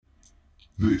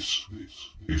This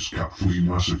is Cat Flea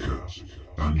Massacre,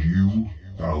 and you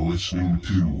are listening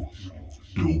to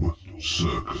Dub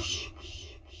Circus.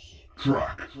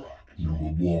 Track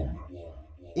number 1.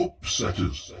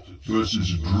 Upsetters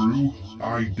versus Drew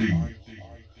ID.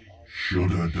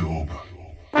 Shudder Dub.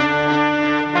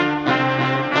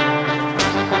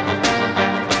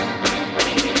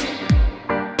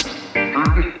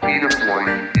 Through the speed of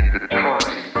light into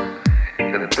time,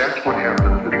 and that's what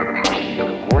happens in the power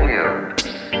of land,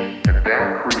 and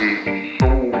that creates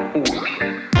soul force.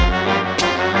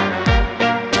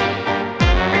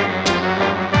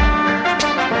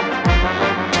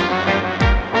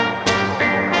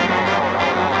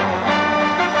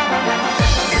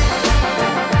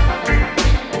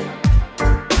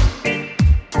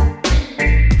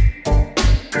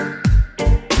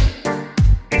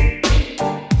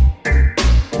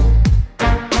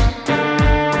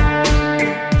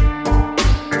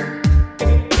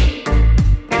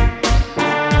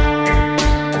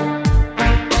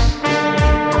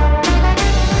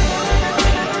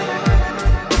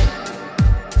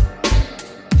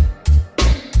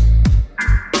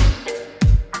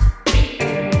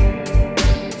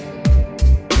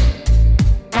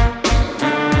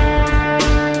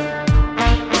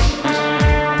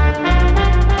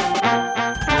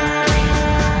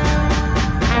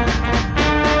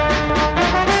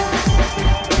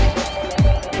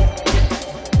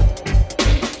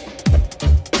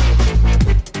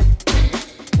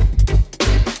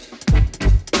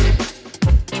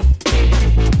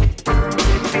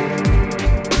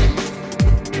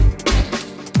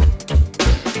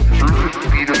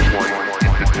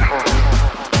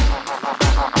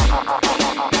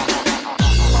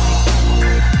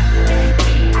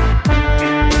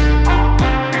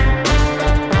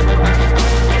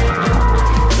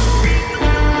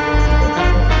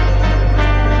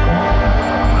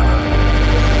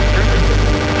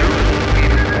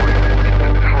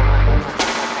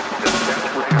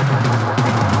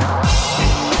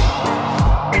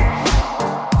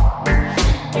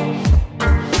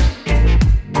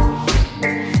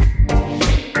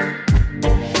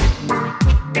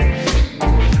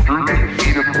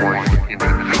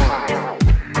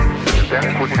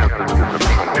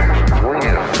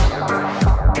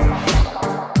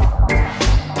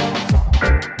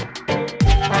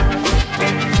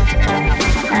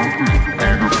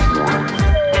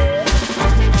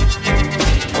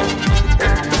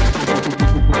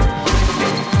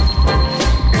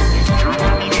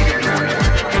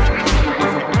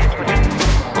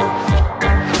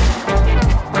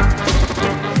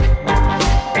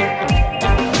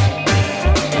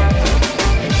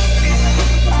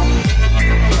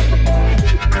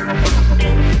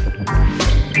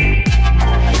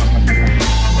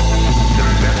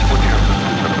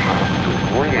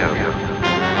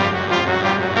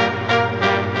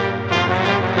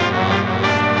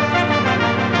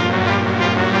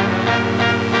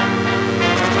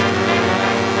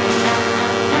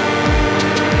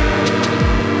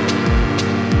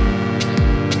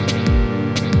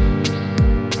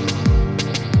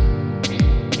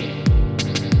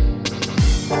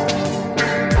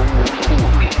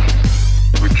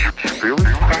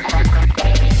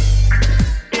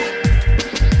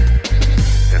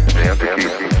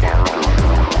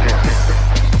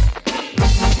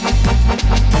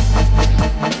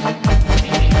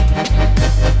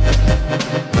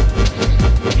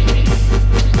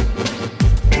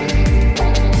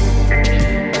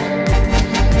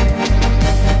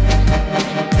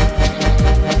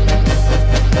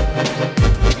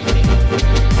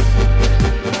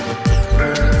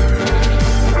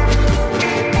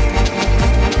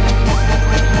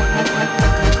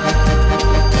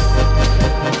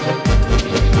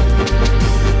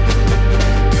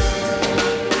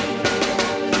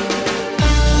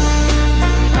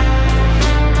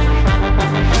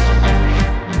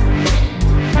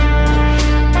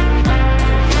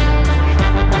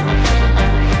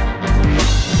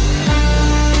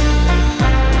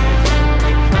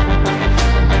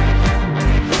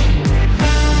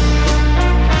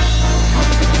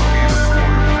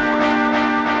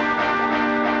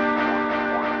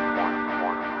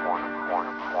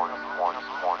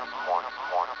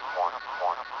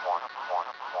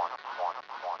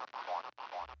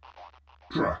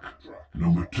 Track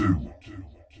number 2.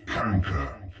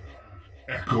 Canker.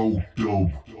 Echo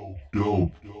Dub. Dub.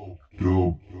 Dub.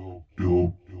 Dub.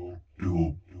 Dub.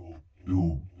 Dub.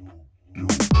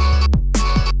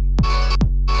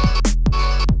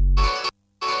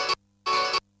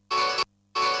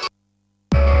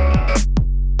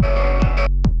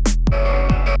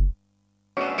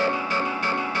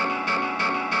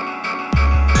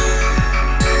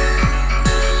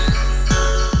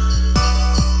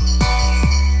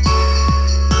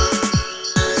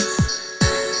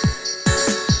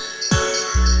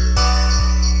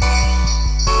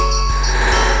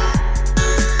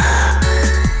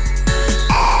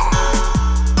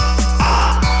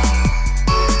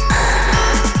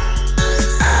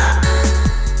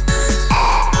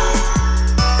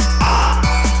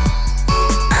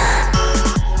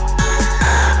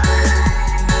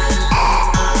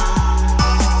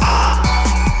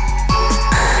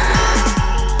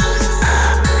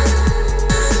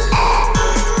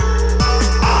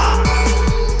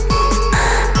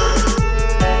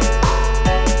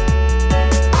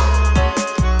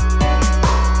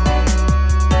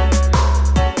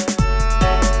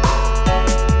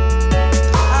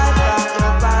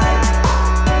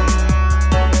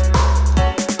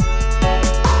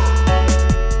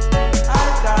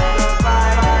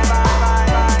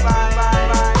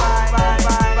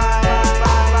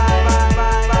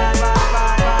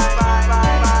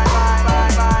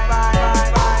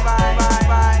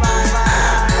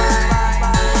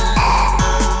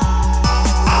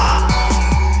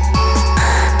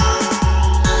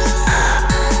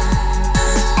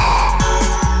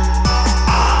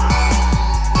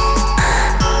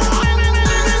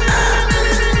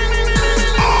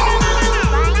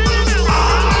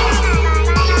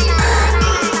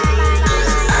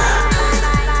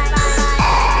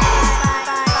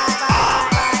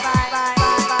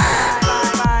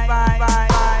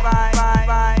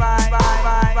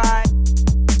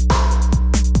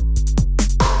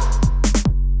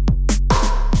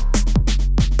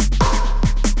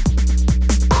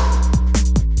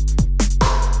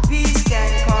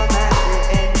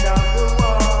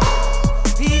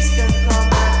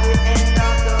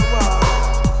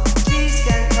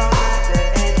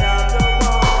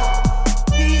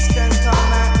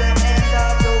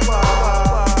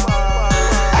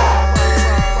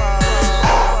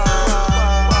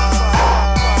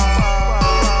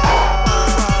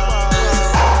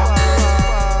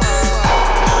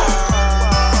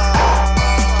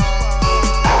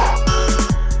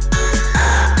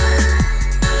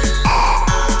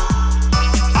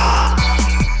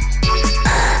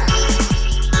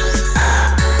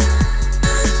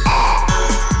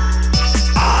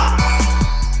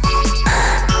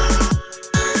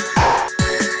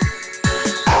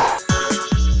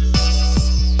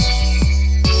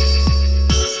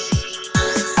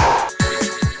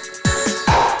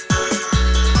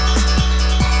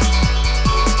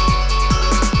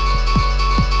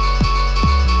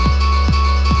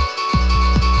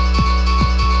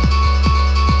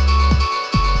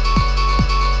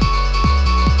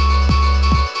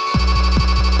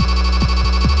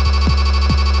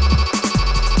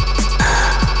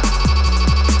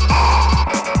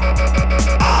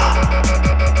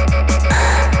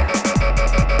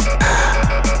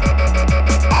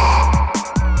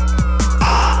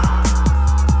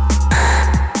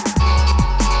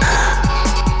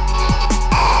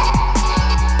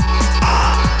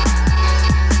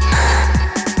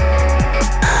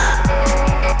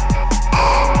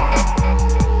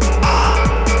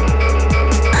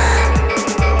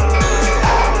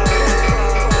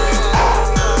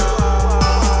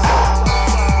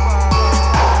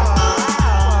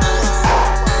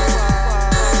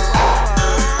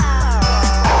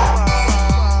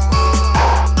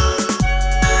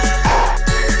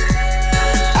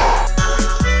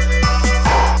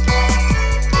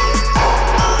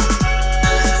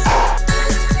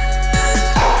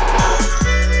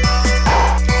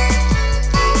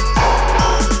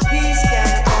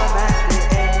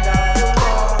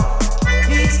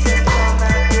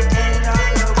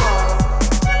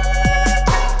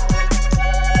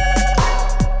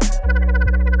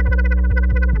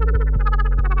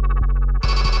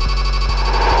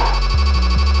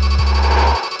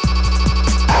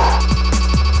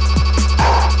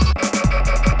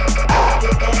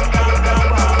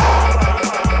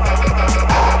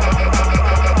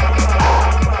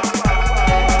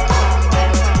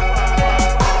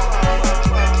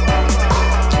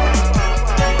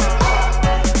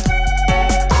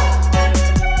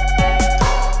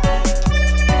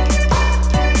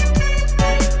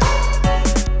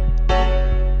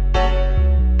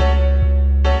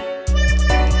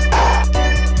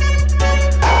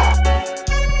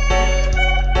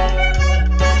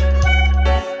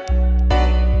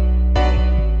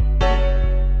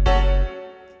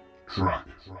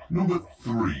 Number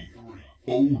 3,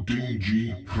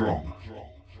 ODG Prom.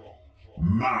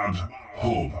 Mad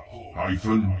Hub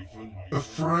hyphen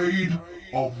afraid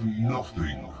of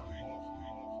nothing.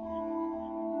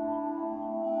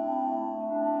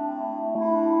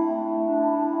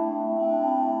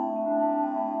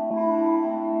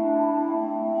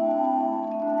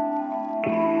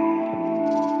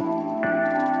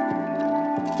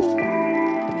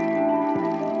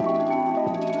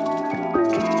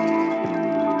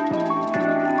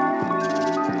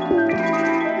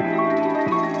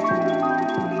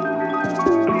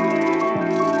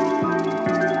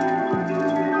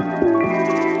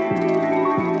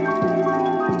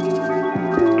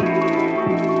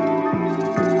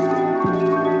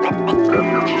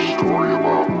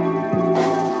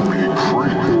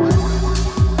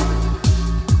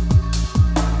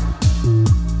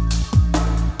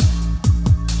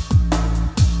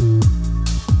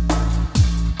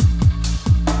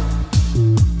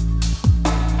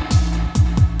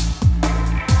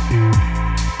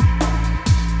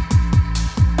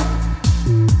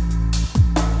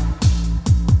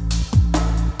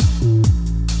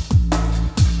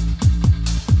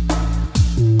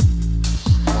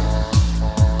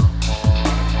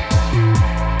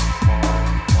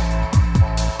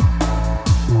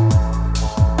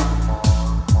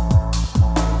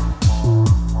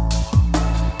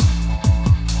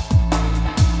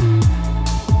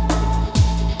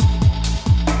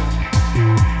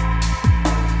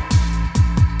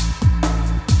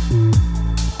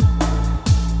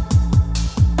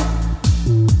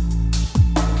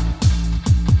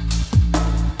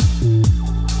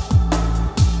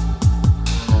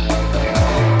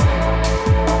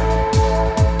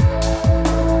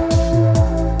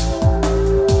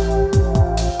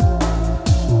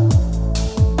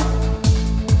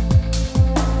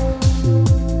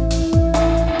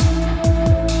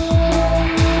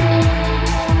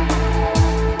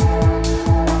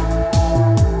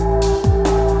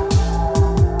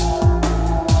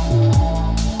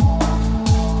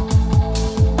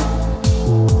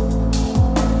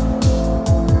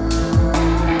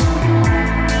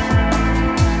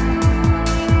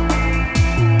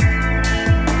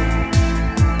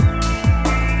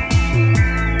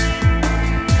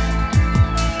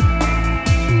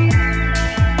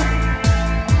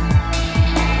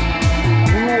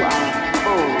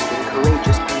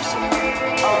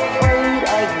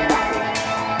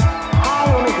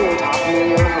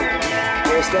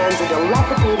 stands a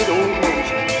dilapidated old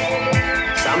mansion.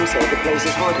 Some say the place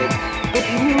is haunted, but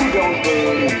you don't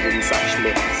believe in such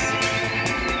myths.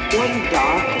 One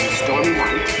dark and stormy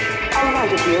night, a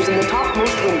light appears in the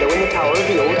topmost window in the tower of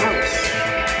the old house.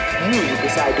 You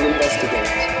decide to investigate,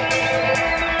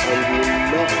 and you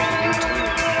never return.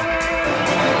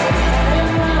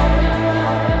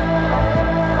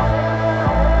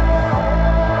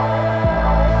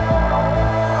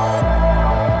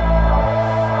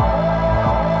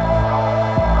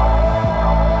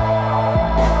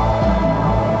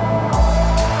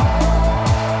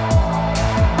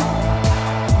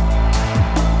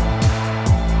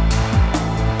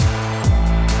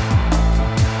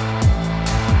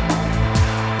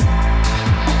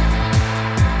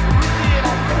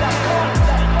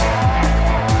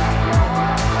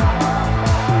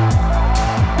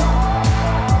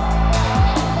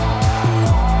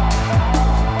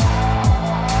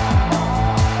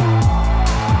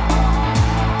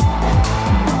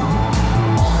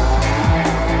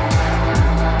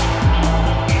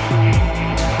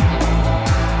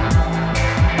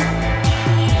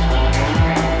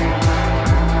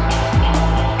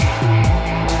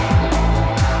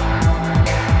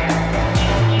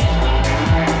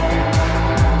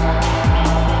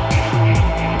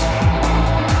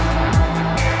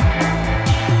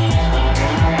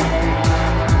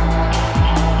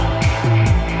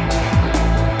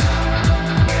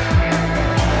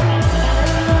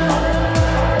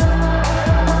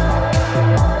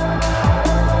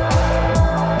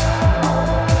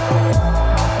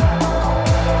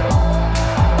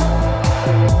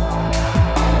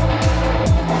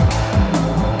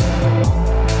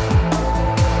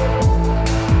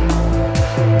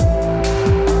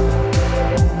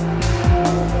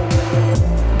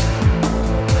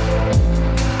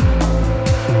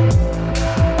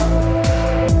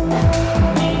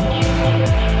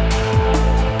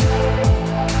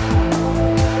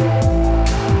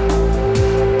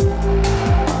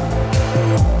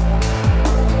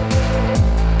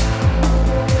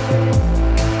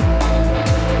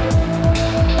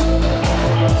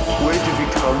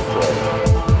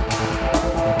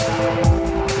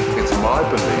 It's my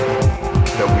belief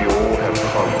that we all have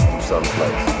come from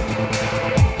someplace.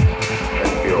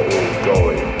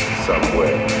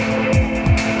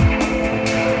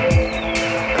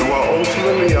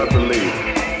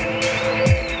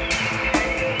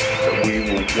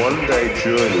 one-day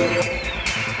journey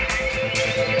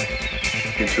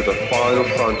into the final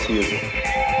frontiers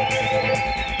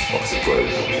of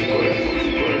space.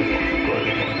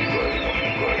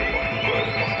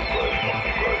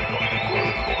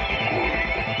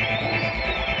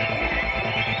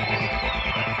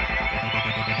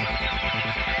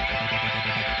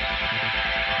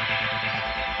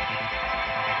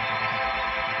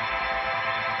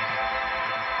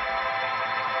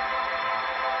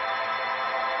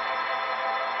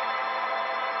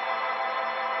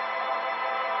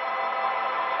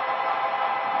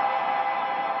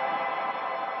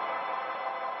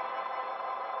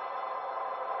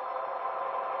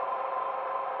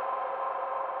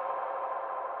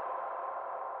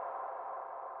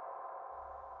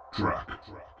 Track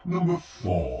number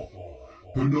 4,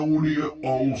 Pannonia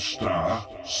All-Star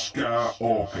Ska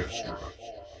Orchestra,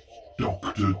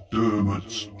 Dr.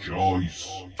 Dermot's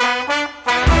Choice.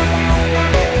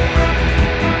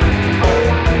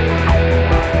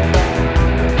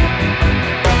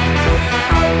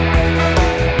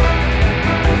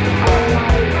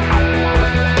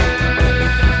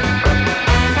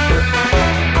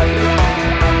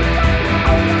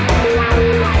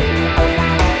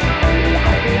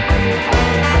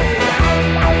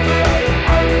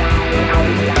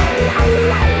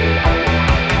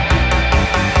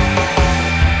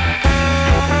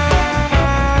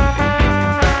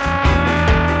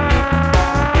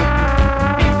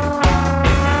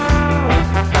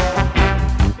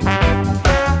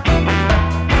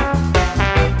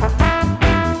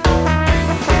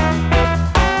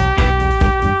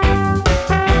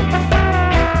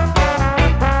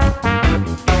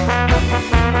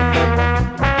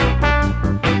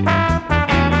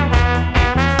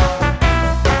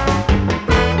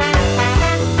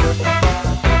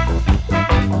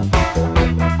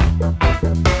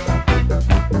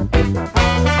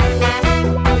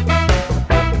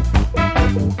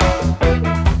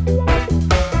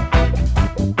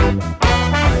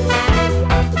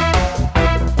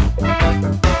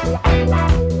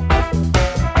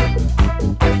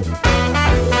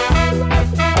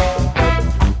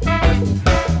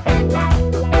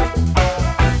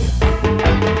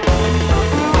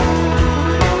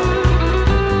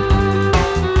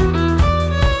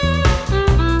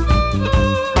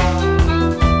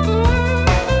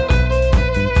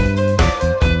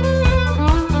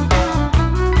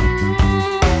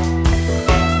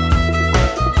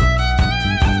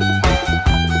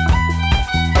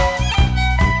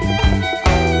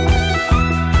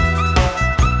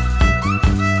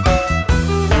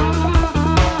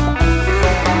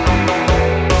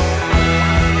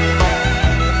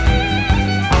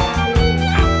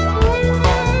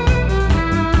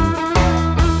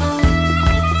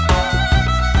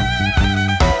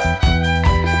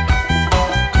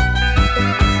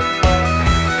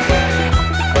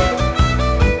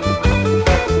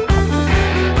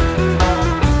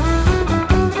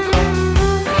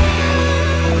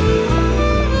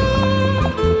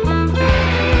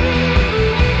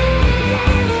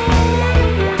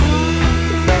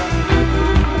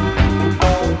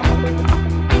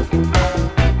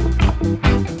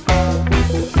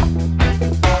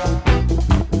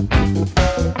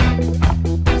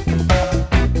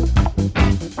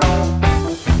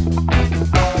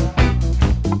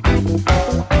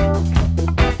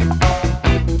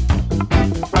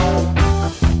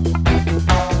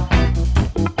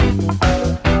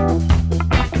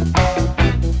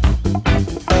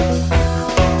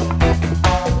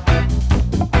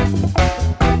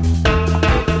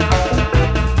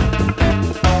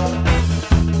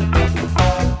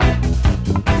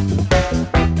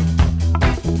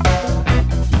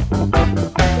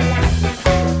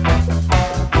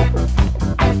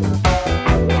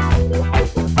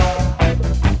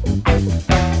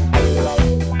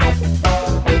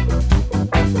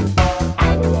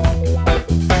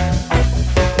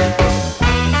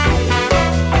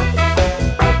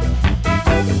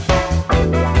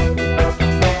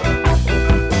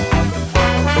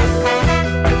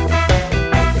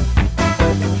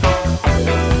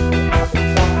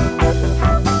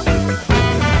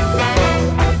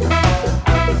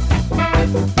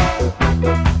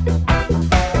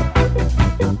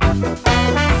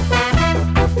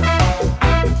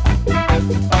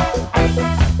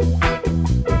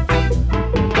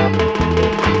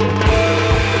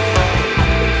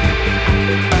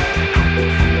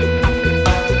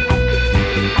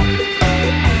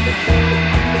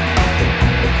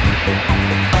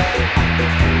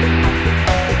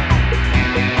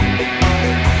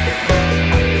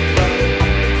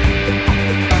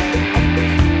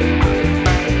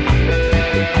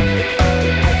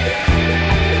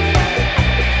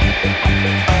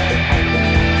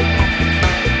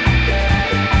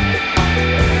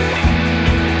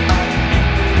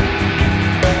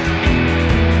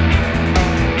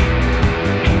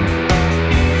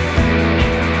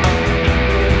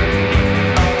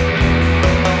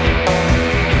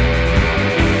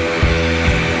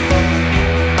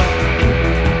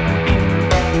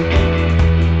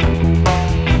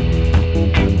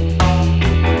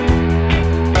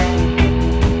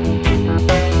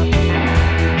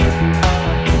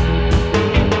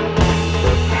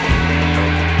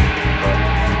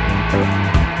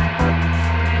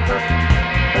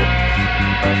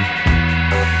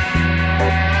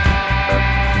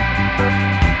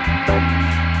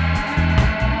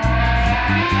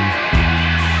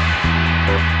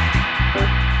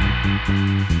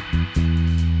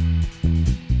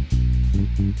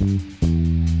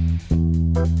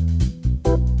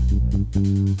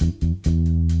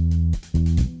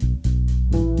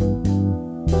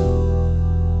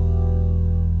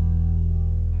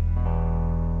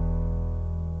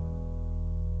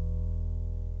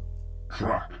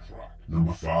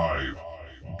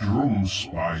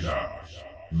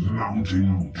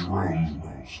 Mountain Drums.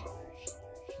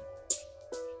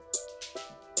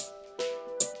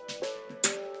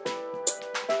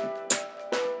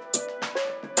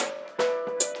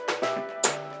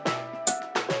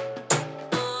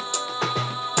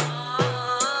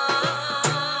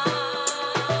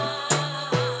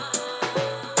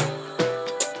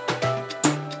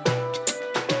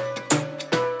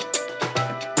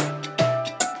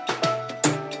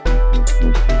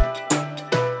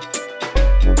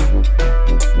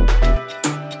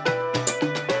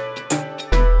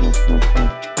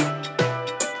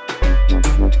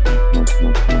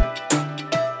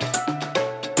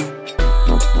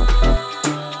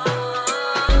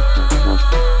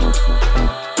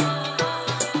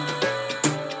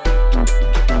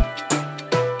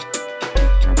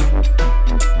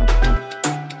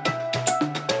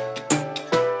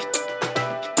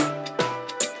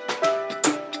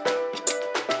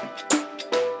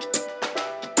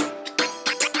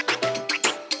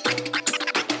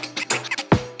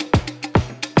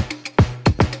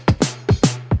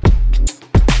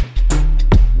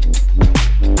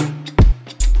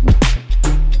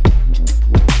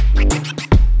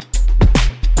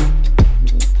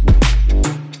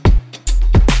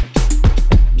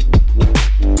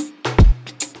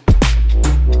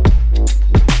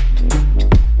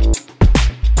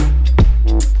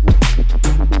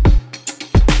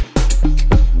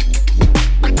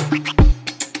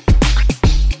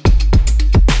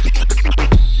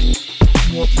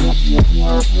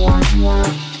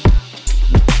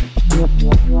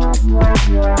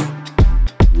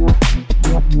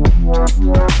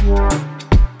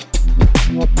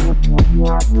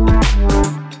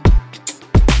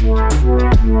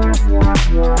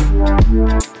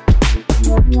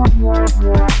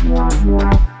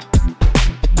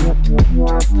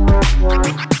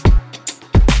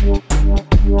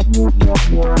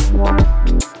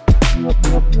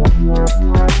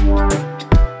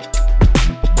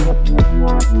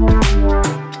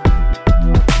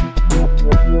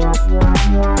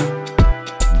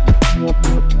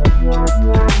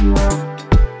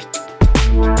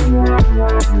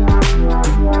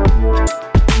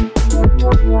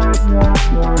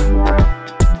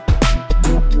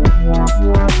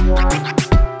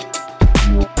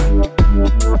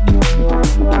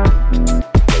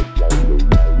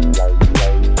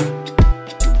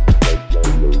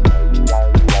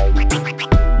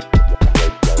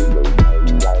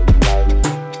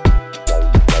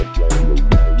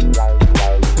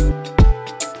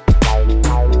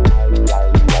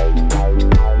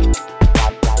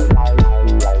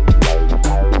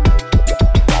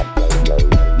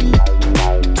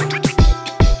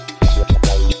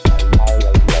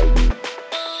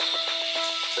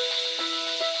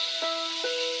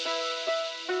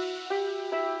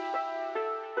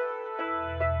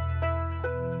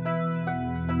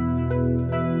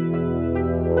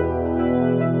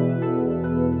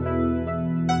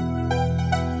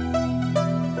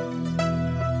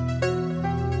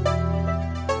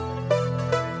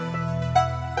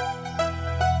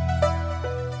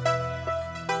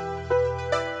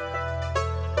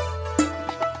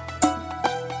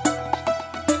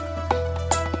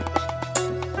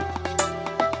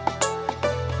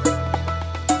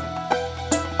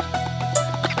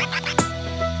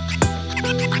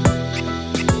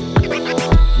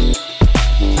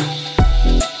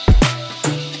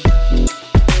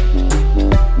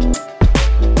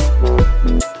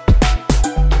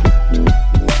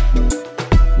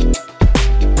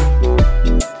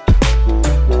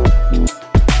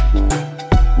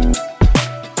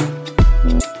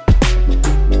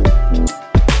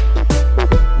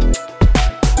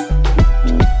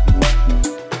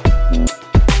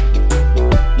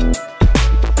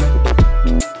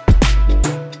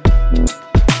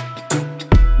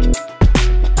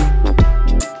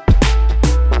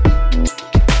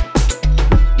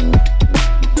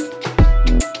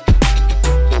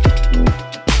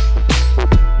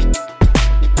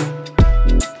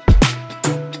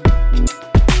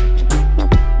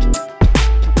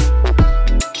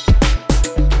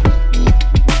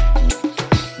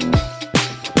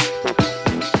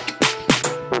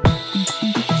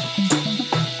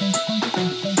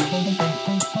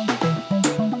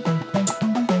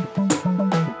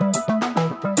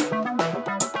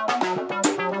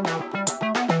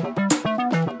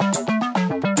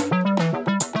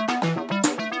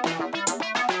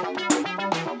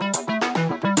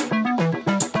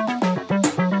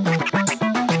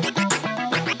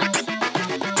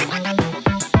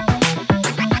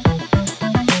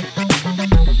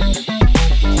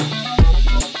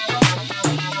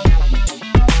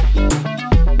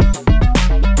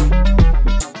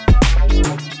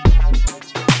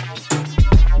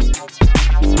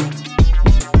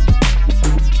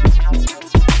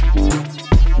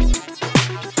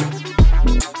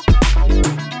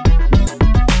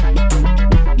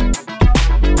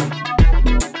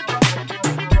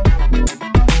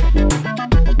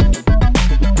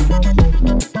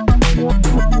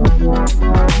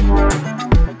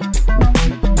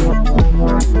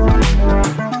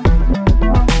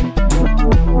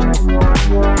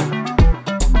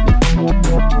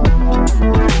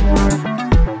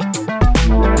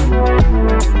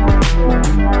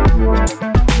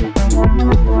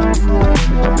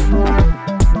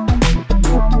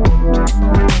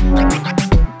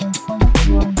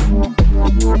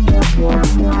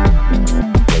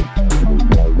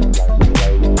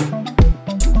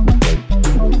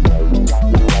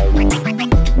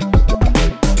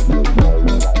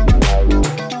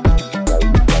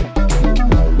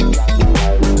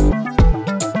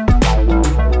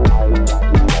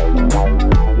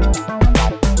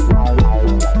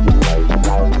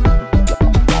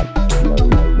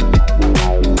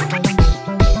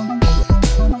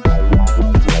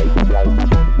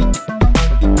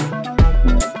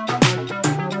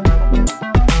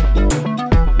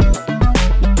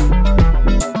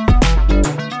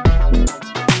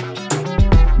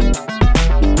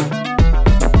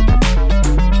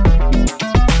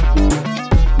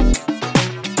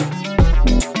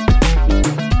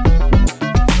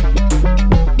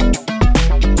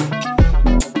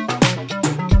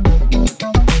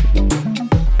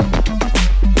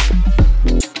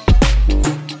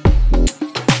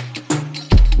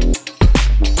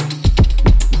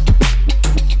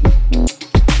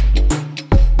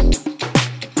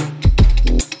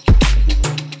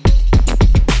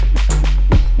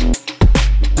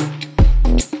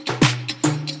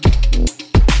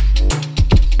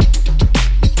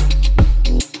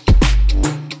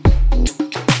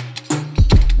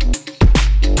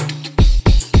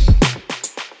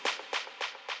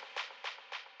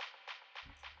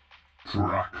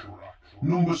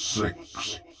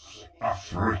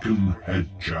 American head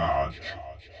charge.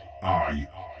 I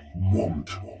want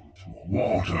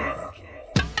water.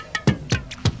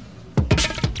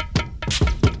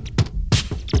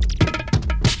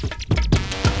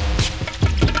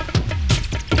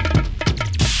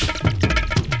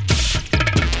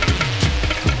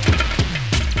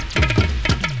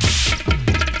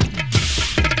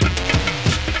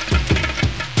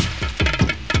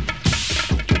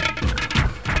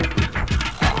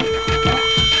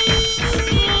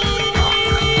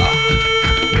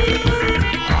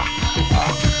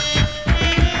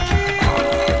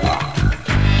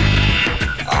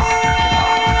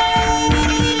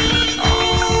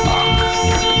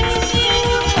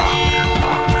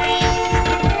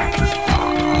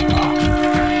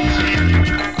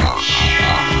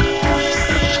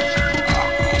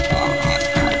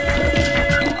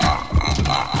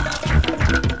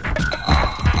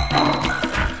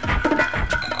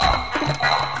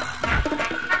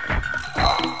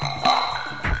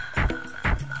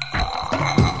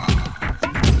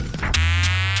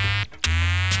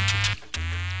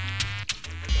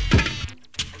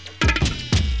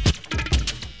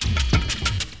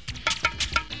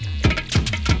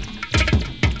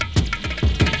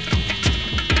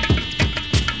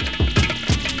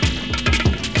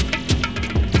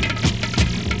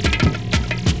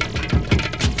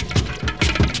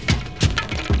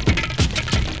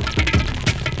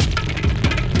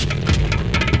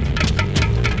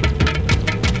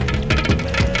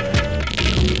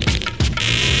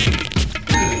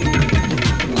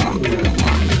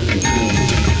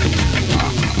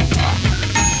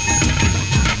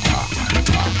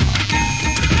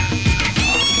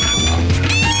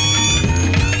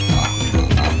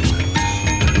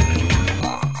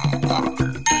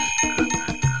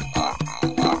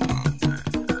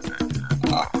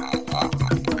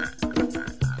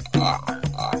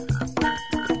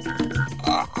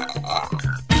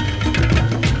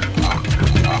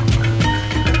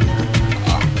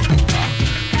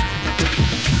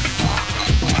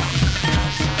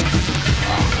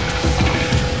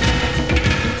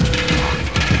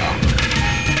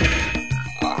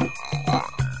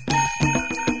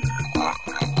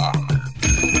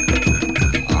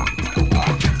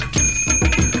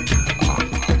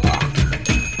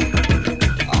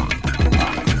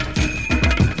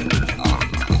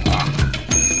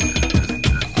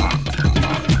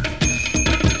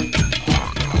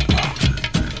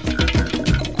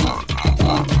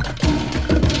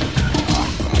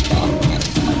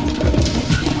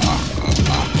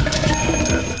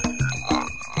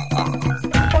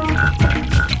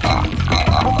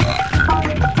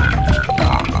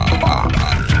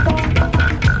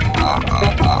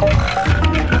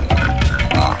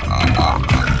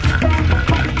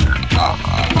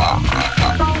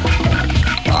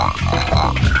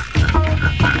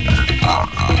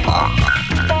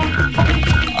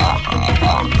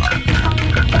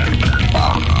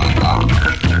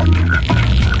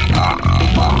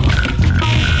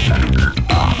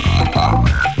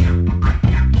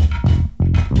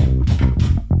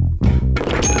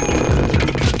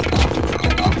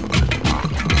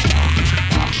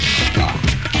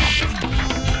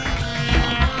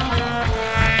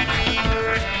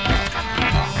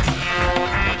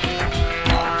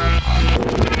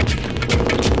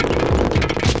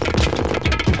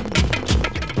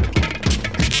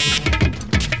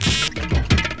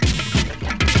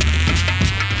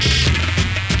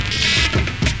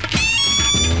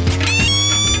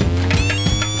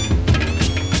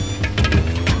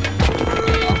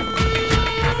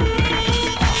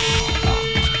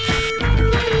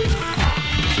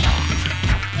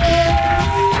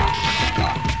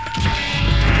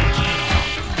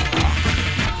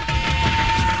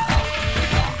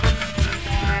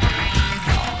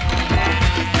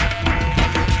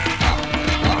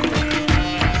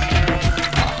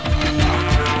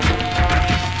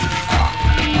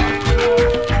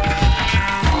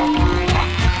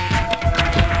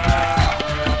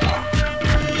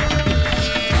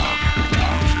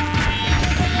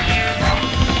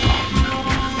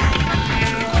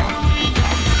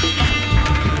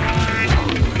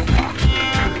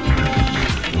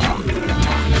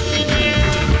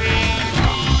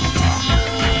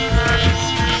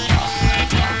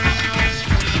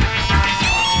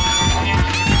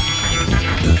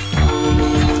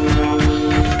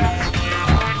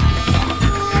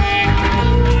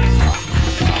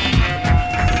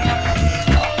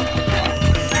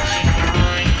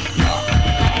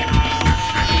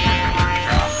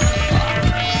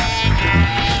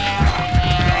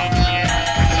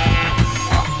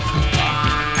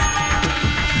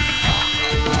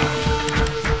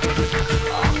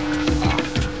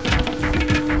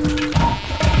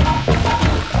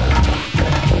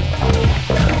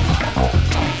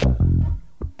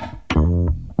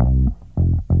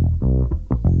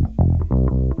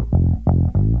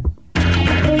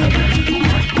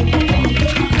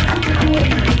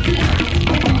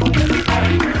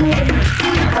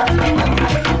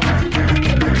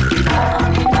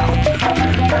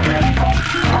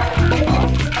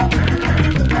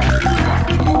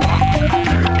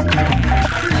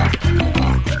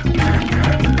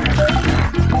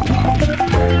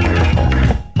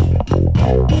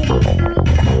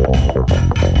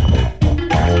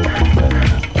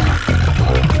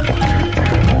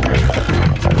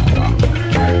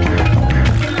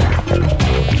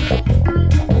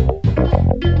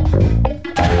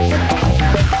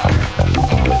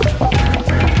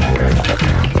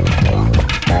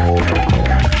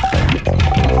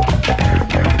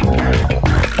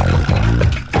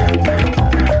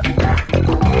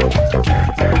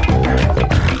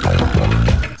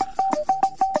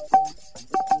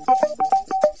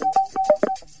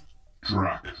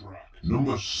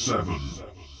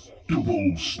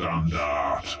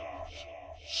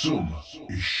 sun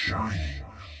is shining.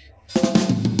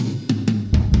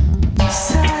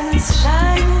 Sun is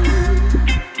shining,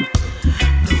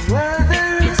 the weather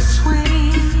is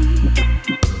sweet,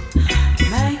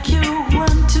 make you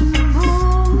want to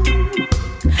move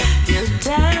your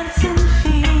dancing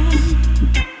feet.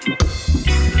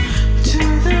 To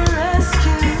the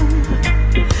rescue,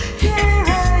 here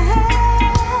I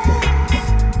am.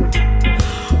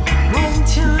 Want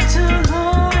you to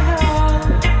know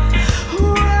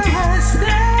where I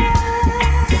stand.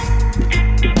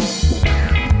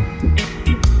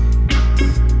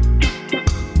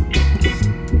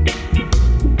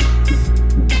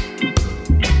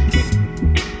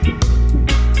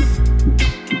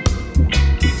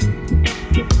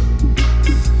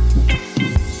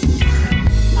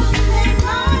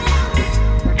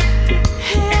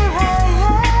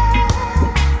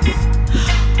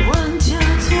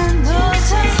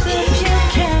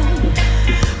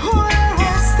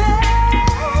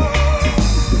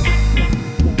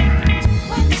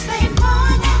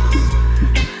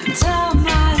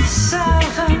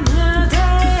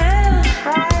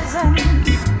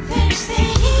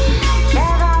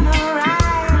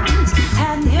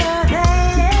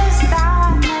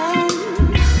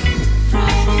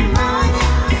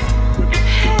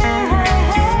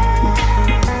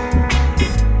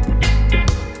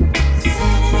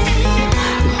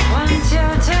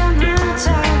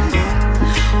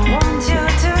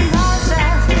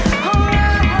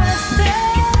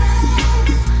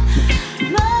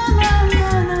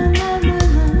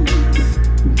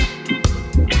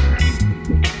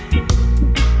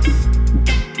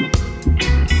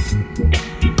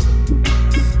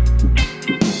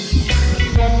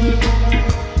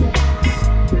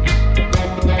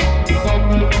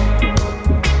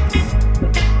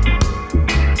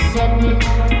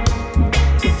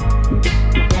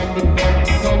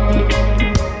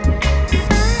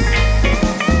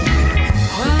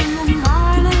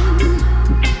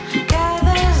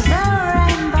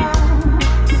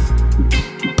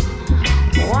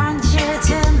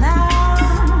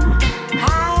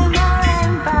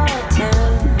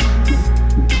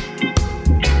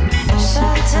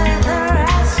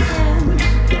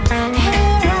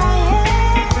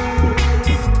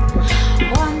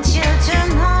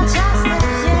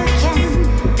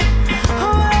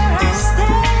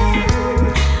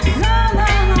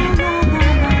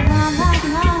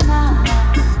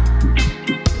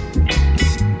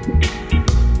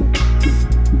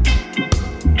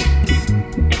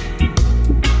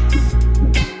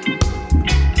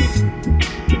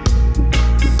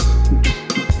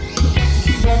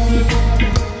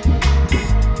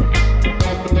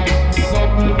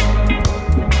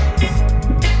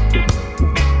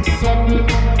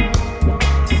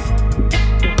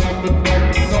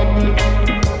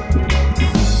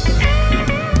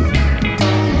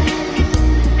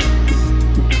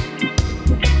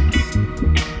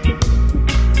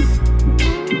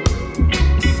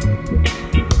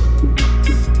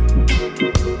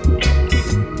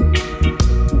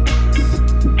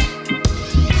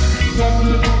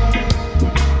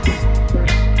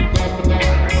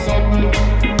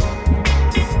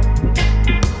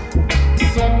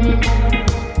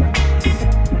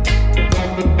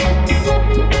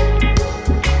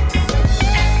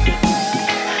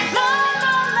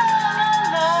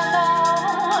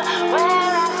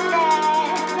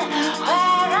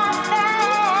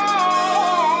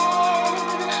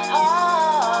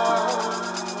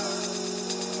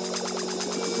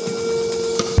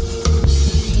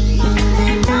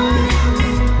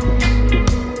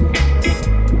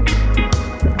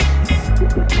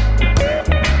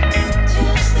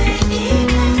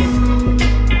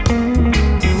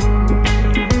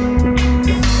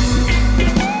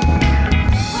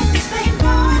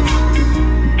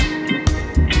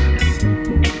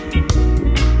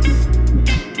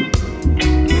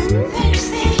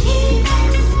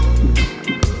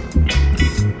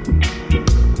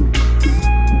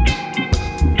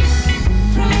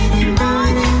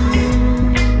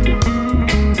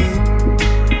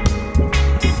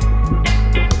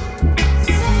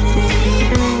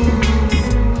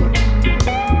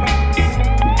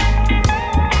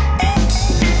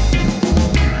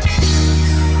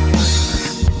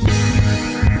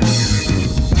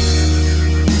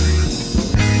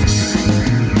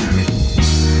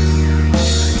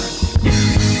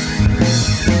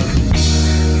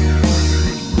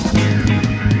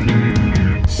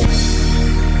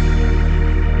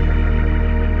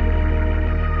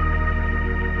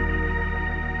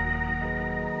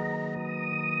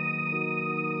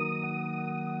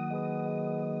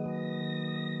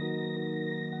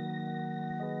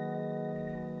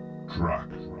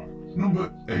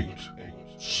 8.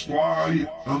 Sly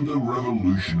and the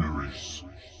Revolutionaries.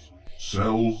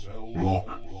 Cell Block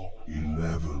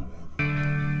 11.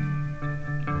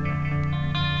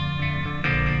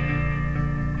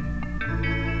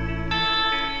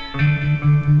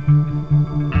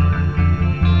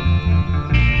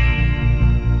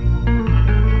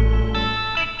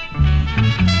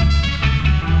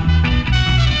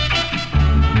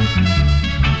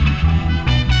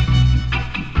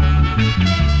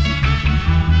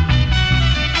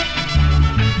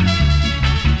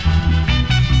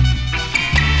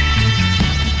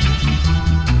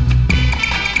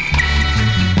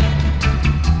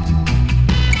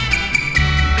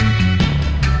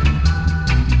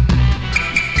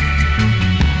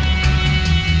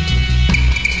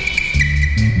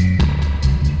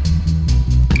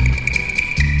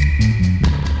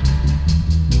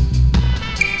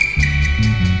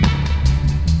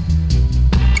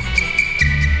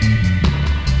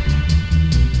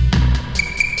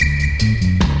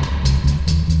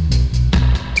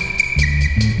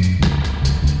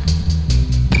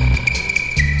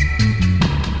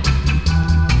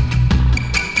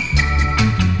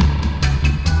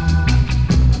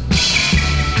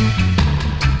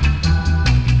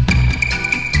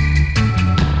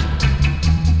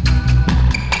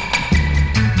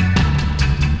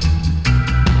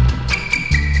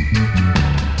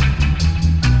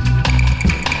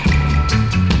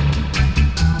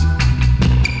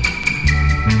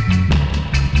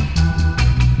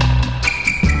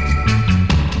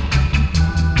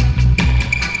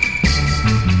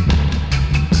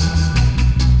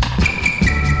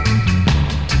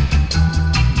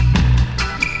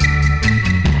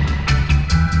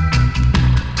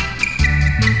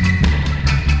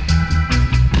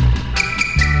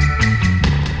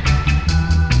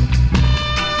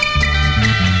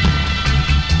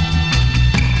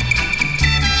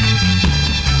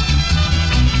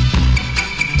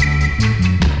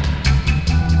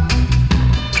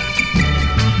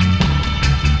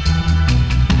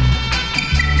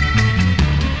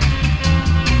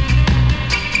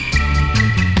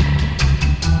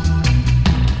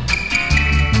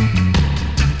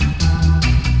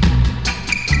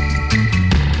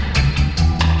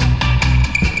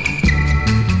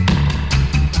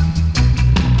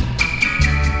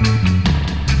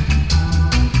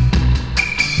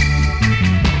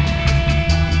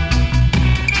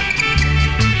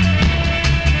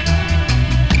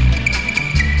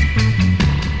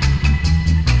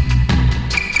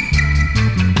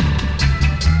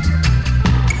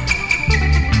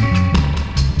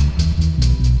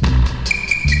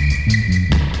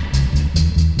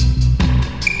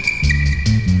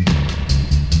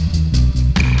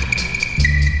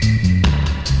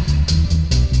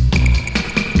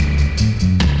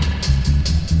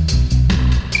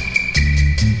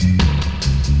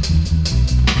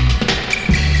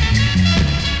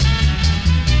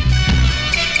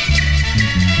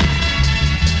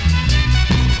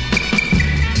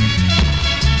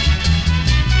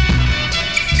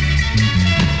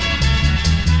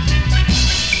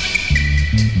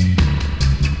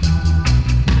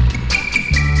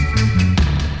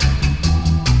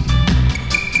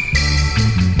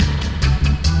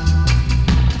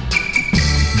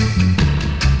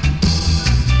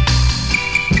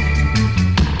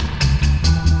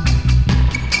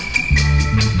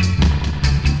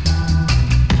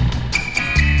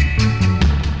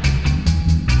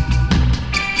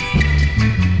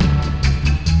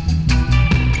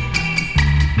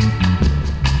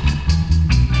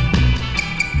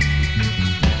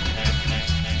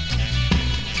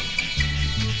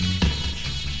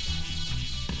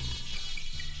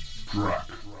 Track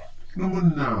number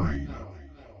 9.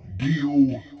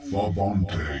 Dio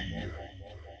Fabonte.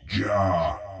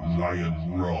 Ja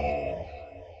Lion Raw.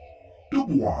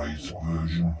 Dubwise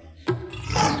version.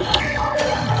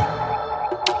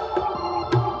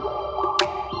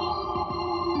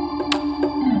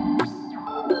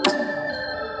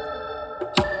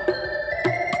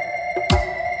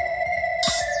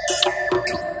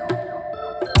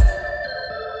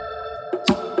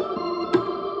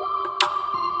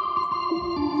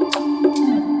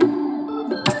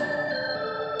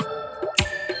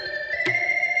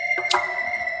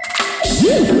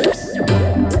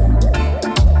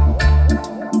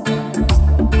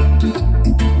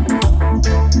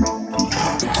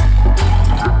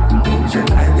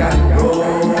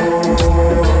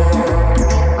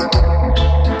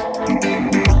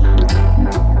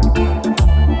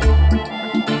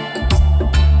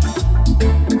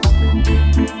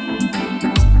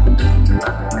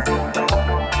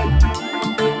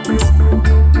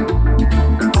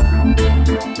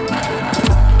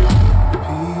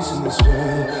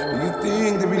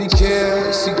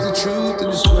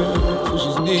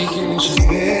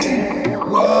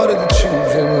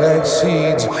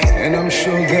 so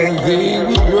that they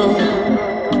would grow.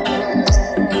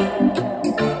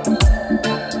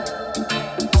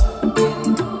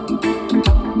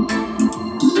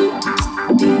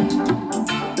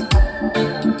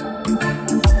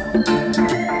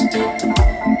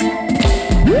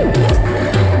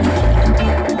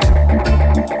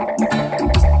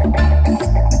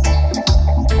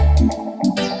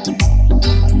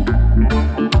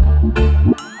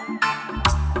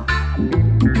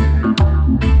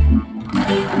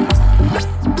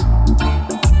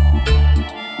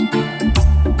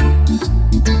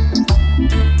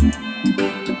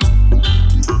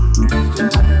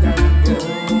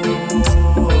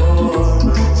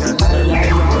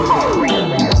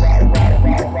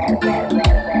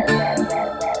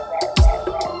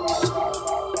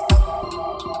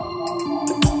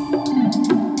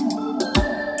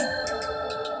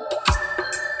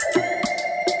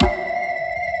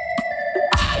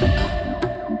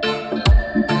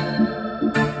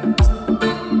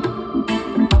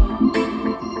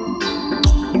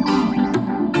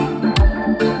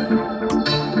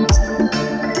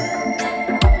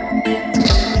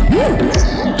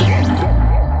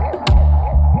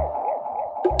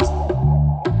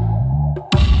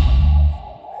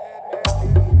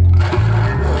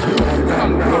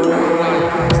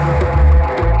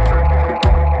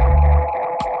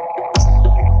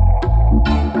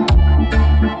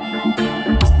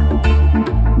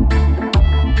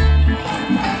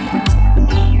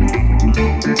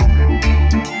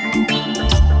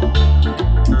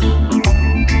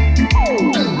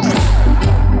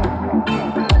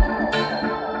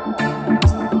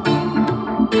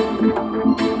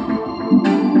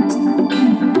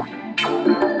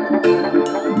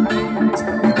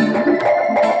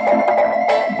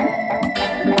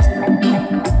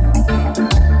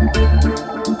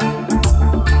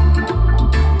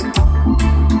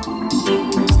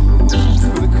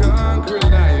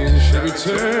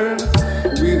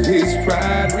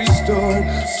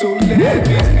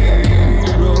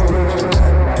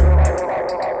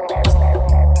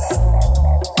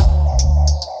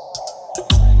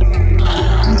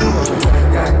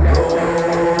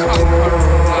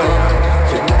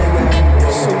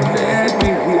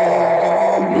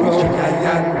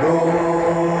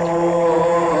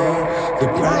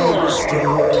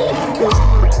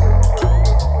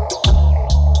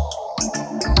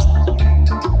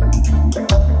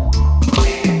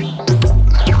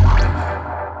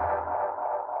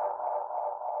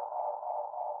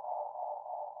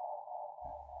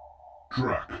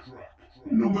 Track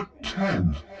number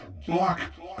 10, Black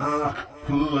Ark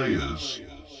Players,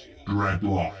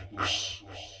 Dreadlocks.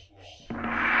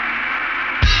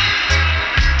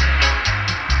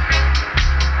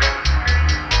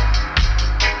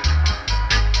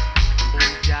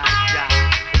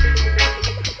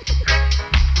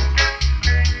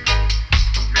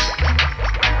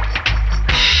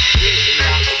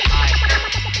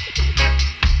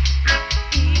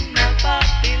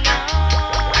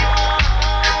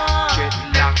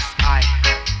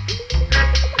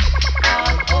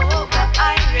 All over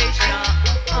Irish,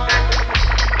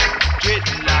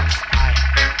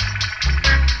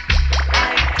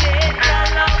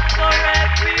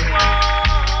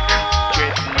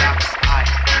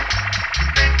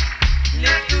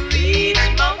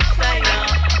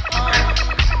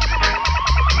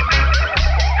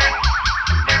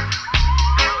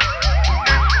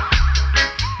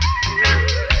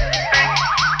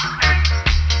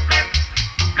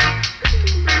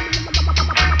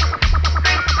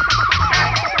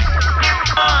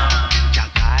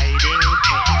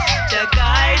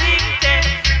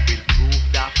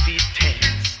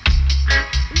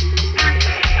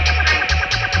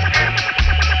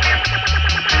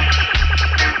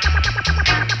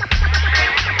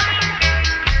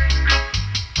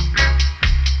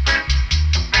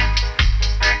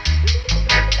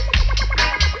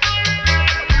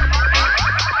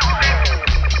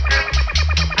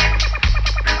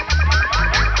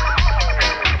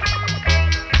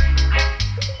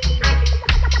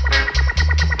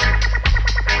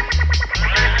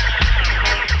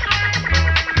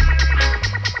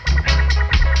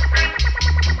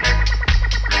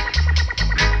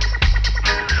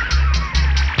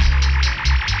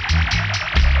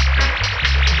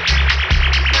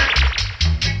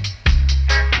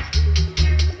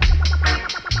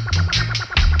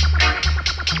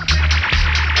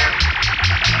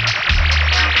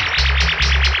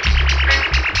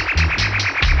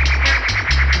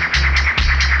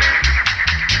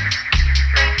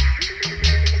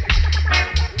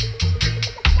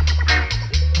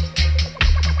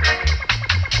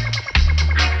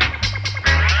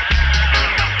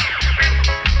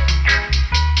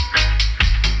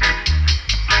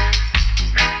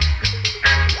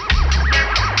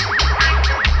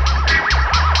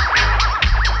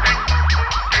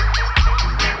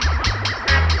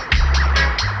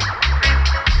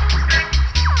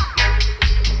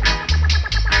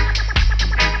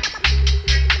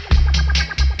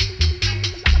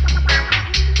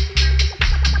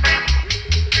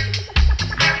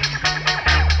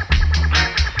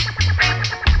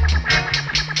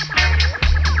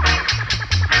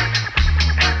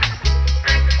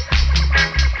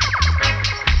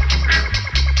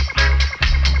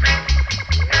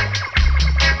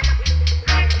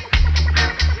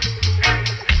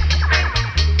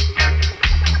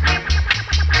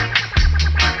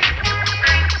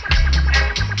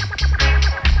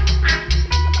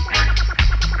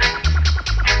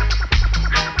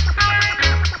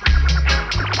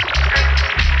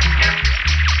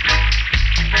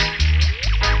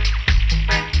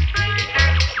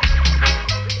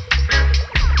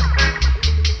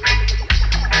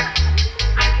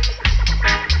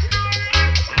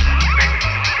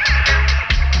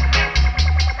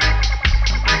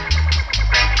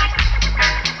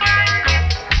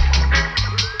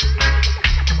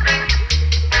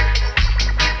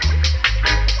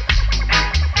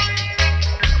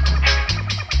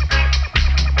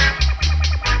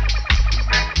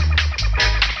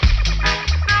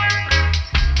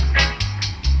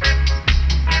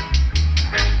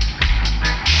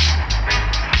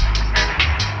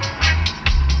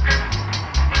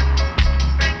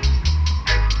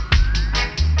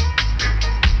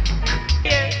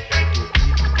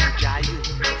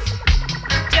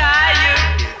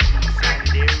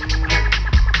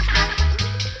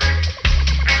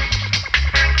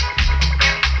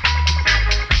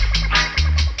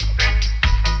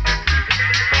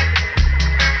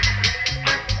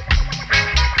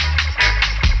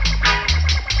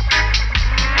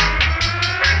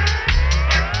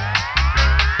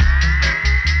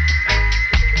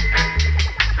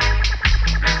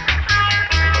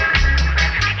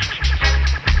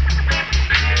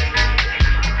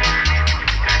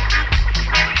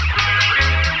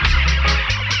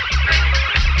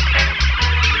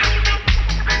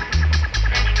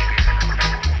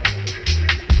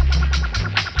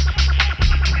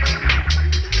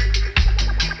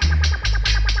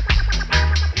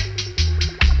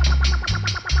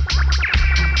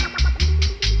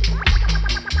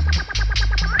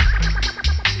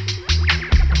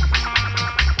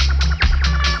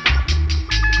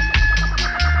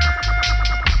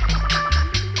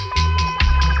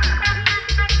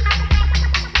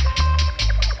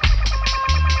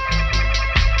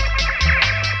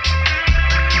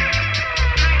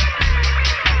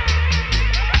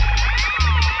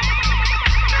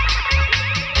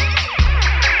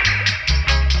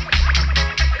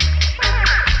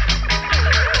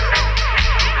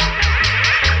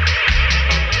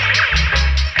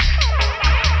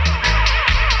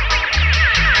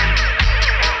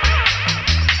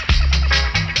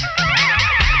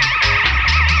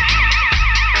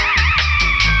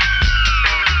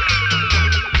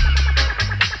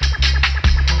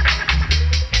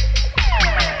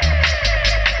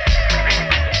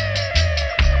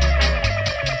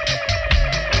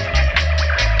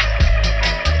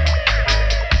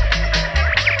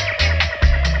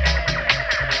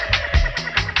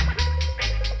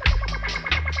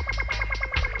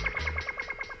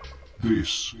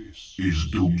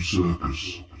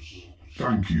 Circus.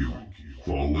 Thank you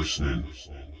for listening.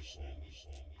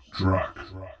 Track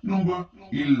number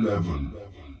 11,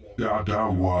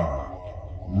 Dadawa,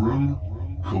 Run,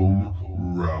 Come,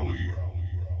 Rally.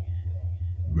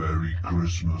 Merry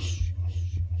Christmas.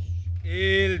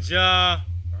 Ilja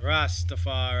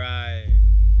Rastafari,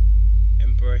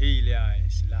 Emperor Haile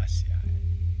Selassie.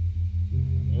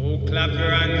 Oh, clap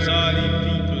your hands, all ye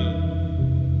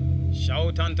people.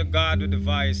 Shout unto God with the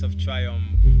voice of triumph.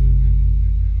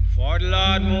 For the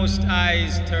Lord Most High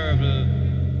is terrible,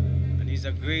 and He's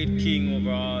a great King over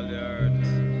all the earth.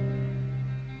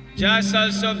 Jah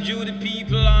shall subdue the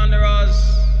people under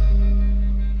us,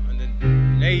 and the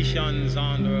nations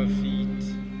under our feet.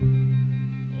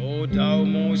 O thou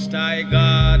Most High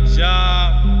God,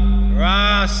 Jah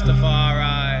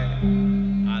Rastafari,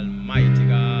 Almighty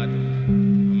God.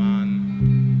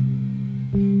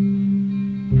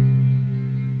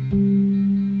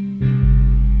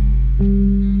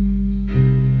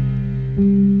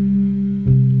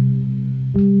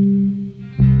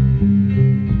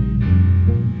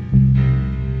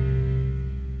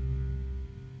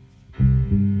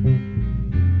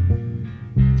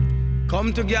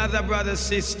 Come together, brothers,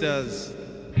 sisters,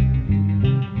 for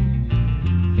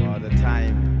the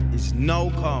time is now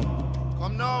come.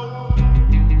 Come now.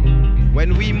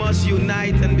 When we must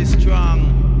unite and be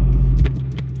strong,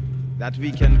 that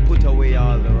we can put away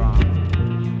all the wrong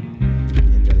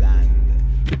in the land.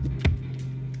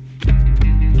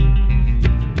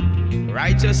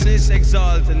 Righteousness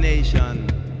exalts a nation,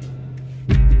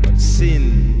 but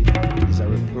sin is a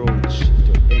reproach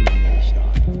to any nation.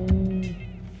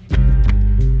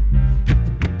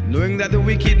 Knowing that the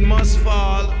wicked must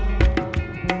fall,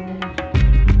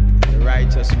 the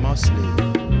righteous must live.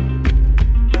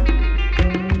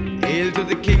 Hail to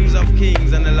the kings of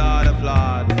kings and the Lord of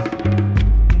lords,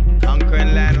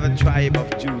 conquering land of the tribe of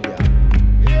Judah.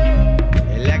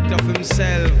 Elect of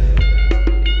himself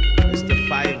is the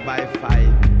 5x5,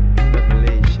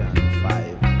 Revelation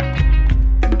 5.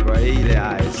 Emperor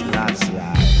Haile Selassie.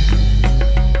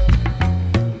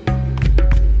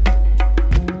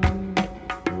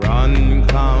 Run,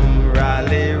 come,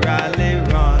 rally, rally,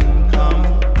 run, come,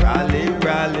 rally,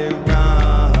 rally,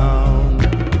 run,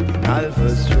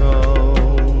 Alpha's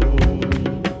throne.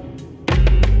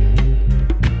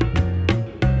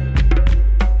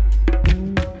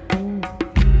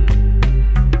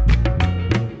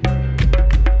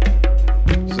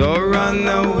 So run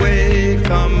away,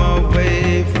 come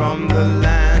away from the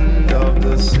land of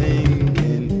the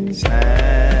sinking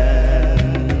sand.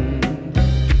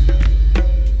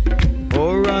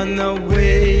 Oh, run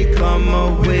away, come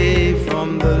away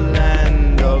from the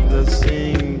land of the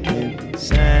sinking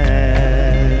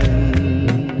sand.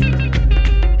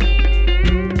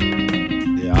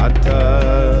 The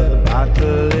hotter the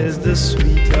battle is, the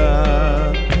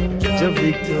sweeter the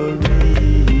victory,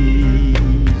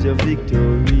 the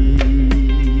victory.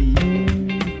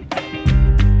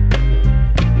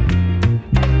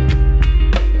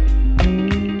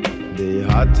 The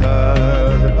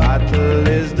hotter the battle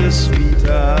is, the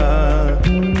sweeter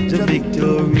the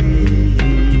victory,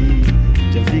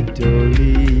 the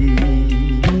victory.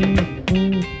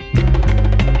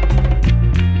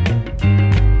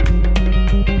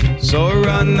 So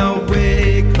run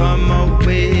away, come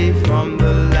away from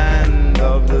the land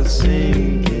of the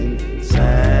sinking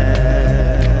sand.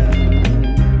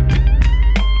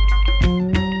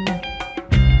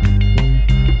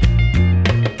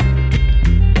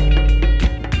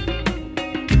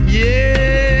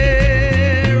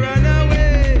 Yeah, run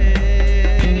away.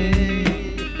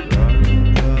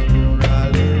 Run, come,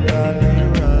 rally, rally,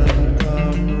 run,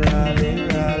 come, rally,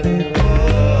 rally, run. Oh,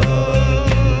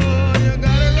 you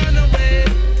gotta run away.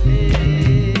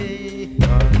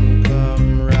 Run,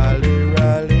 come, rally,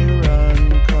 rally, run,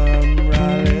 come,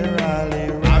 rally, rally,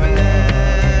 run.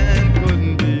 Babylon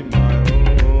couldn't be my own.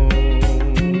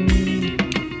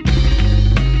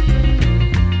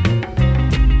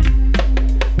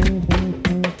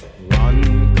 Run,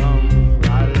 come,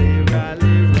 rally,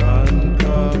 rally, run,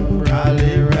 come,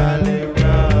 rally, rally,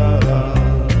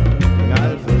 run, King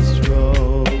Alpha's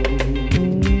throne.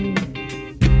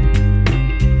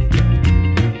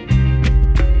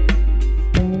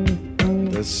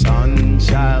 The sun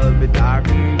shall be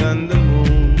darkened and the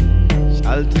moon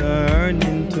shall turn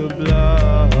into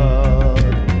blood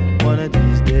one of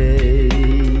these days.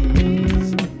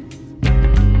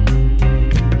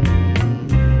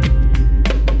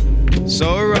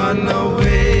 So run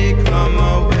away, come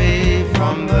away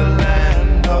from the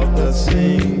land of the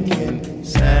sinking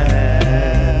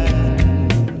sand.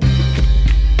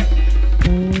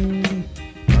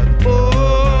 But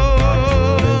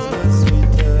oh,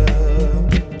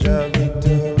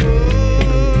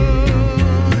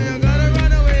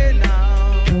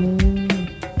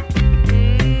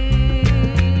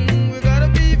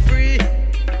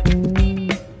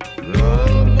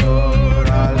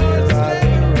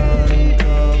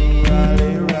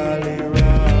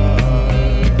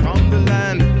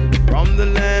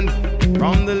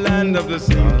 from the land of the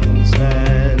sinking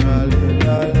sand.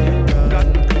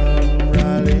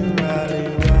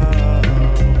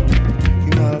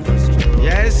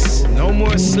 Yes, no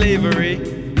more slavery,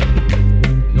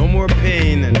 no more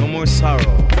pain, and no more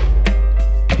sorrow.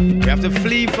 We have to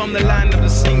flee from the land of the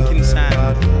sinking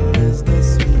sand.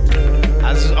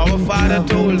 As our father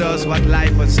told us what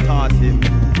life has taught him.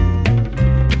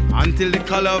 Until the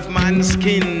color of man's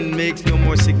skin makes no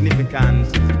more significance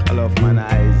as the color of man's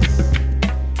eyes.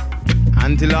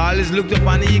 Until all is looked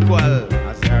upon equal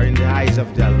as they are in the eyes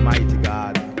of the Almighty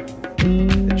God.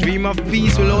 The dream of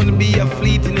peace will only be a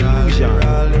fleeting illusion,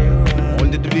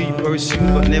 only to be pursued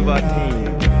but never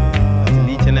attained. Until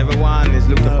each and every one is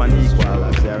looked upon equal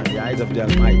as they are in the eyes of the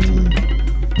Almighty.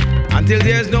 Until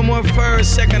there's no more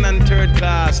first, second, and third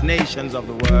class nations of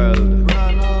the world.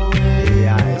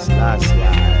 Yes, that's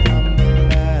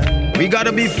right. We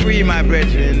gotta be free, my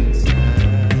brethren.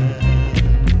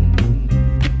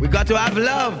 We got to have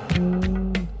love.